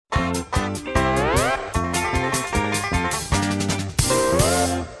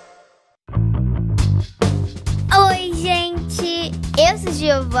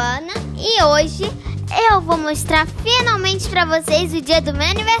Giovana e hoje eu vou mostrar finalmente pra vocês o dia do meu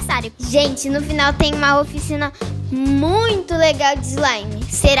aniversário. Gente, no final tem uma oficina muito legal de slime.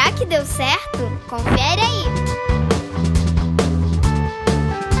 Será que deu certo? Confere aí!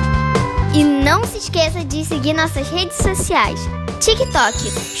 E não se esqueça de seguir nossas redes sociais. TikTok,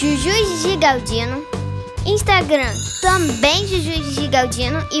 Juju e Gigi Galdino. Instagram, também Juju e Gigi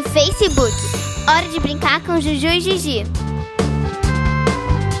Galdino. E Facebook, Hora de Brincar com Juju e Gigi.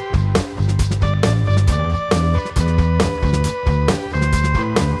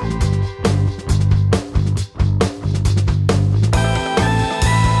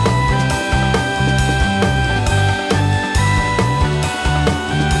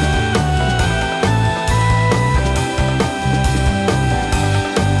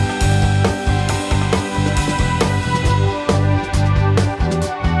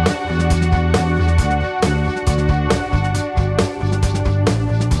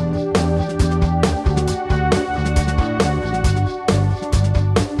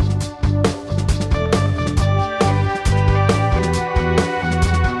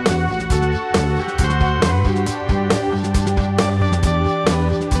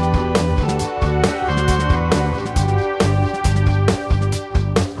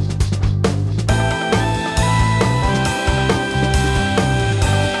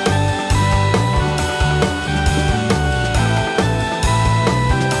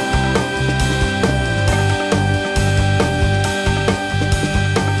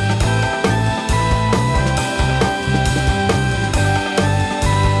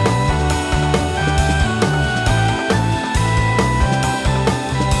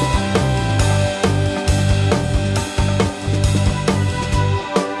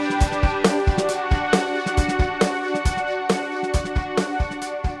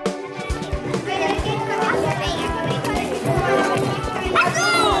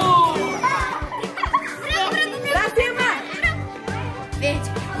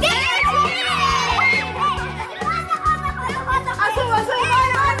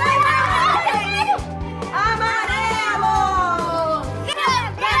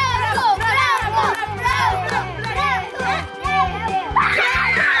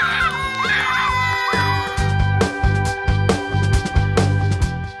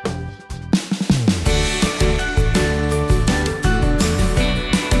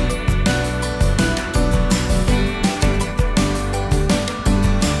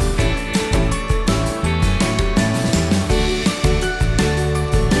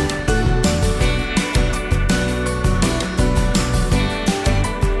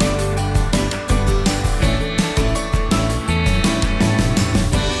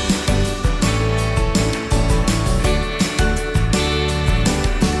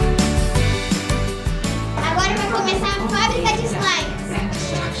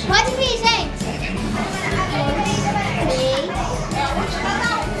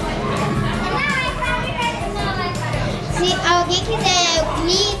 Quem quiser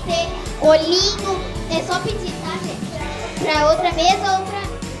glitter, olhinho, é só pedir, tá, gente? Pra outra mesa ou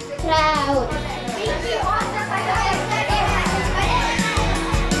pra outra.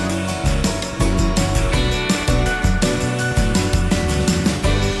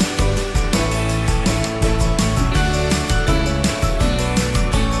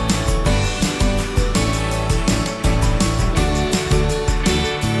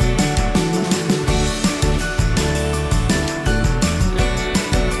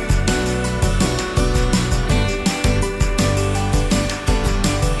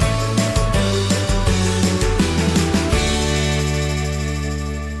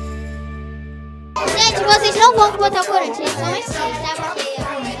 Vocês não vão botar o corante, eles são assim, tá? Porque...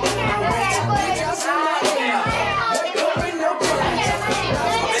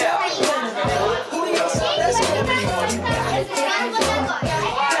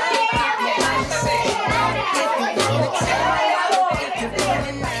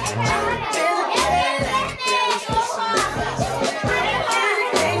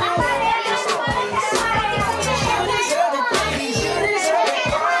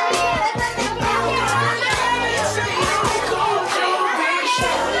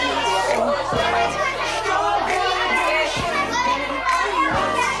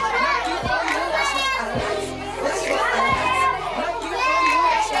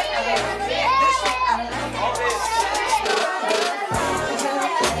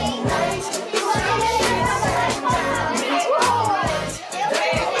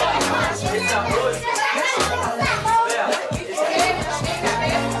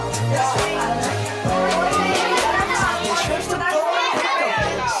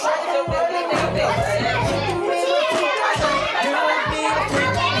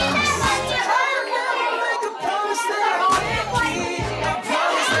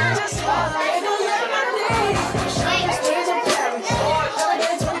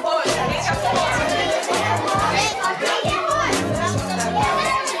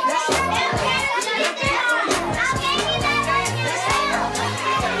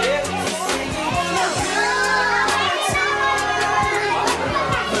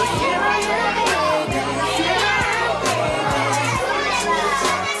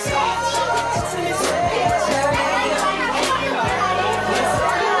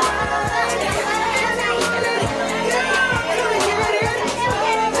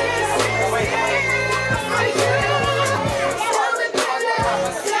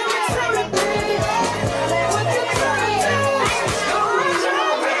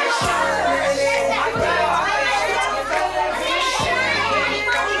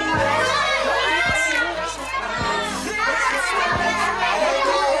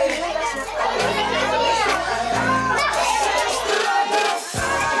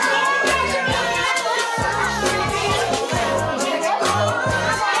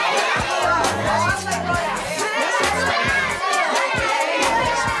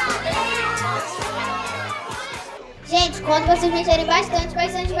 vocês mexerem bastante.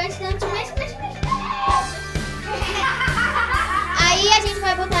 Aí a gente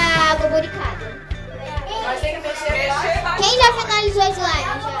vai botar água boricada. Quem já finalizou a slime?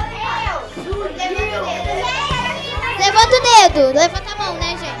 Levanta o dedo. Levanta a mão,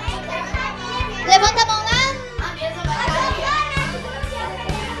 né, gente? Levanta a mão lá.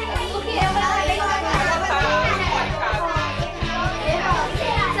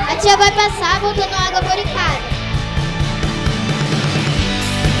 A tia vai passar botando água boricada.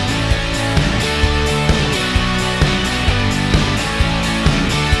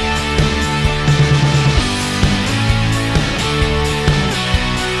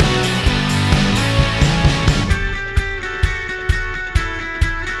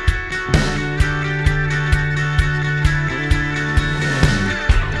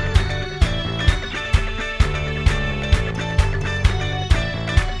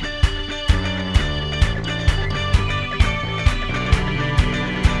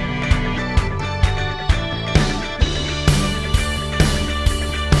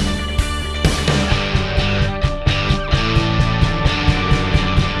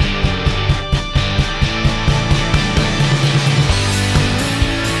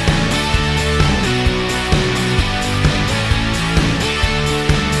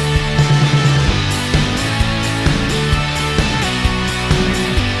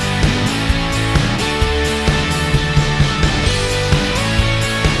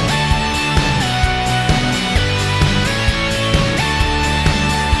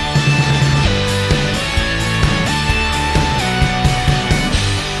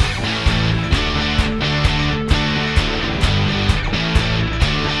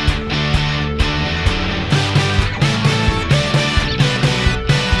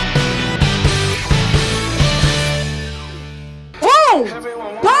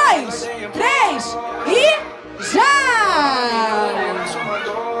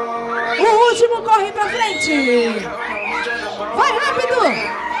 Corre pra frente! Vai rápido!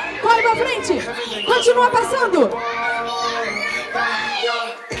 Corre pra frente! Continua passando!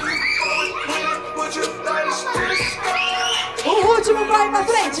 O último corre pra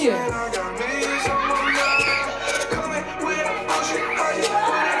frente!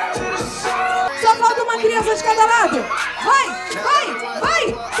 Só falta uma criança de cada lado! Vai! Vai! Vai!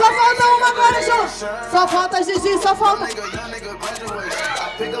 Só falta uma agora, João! Só falta a Gigi, só falta...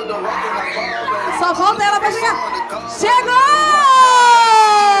 Só falta ela pra chegar. Chegou!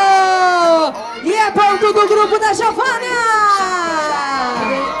 E é ponto do grupo da Giovana.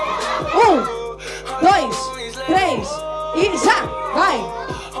 1, 2, 3 e já! Vai!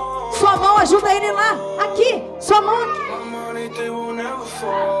 Sua mão ajuda ele lá. Aqui! Sua mão aqui.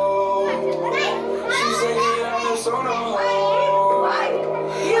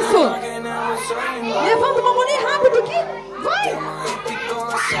 Isso! Levanta uma mulher rápido aqui! Vai!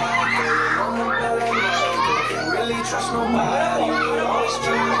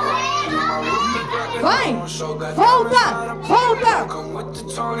 Vai! Volta! Volta!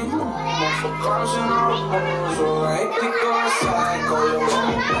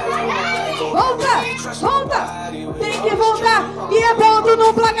 Volta! Volta! Tem que voltar! E é ponto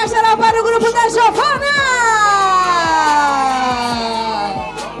no placar geral para o grupo da Giovana!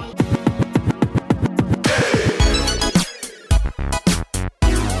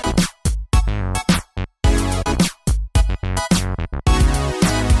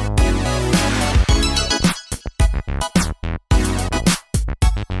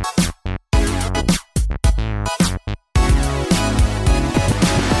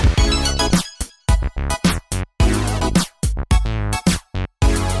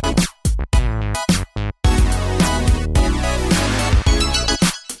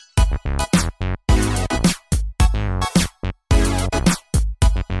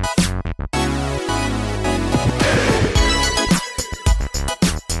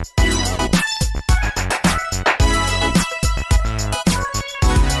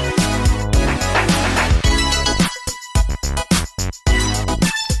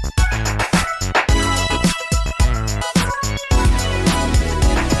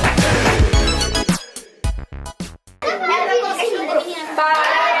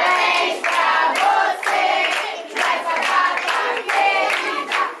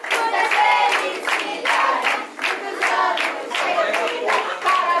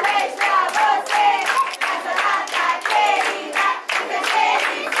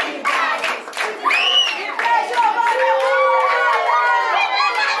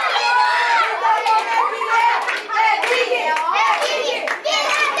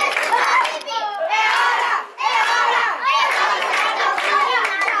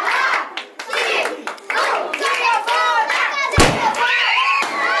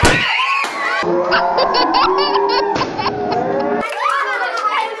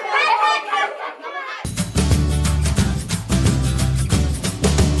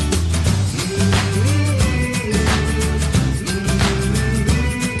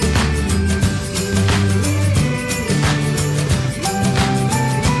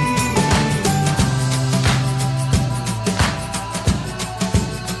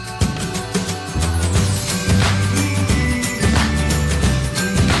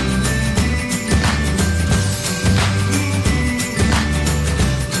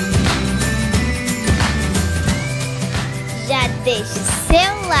 deixe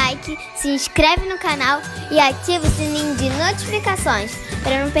seu like, se inscreve no canal e ativa o sininho de notificações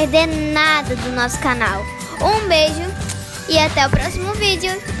para não perder nada do nosso canal. Um beijo e até o próximo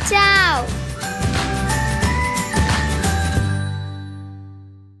vídeo. Tchau!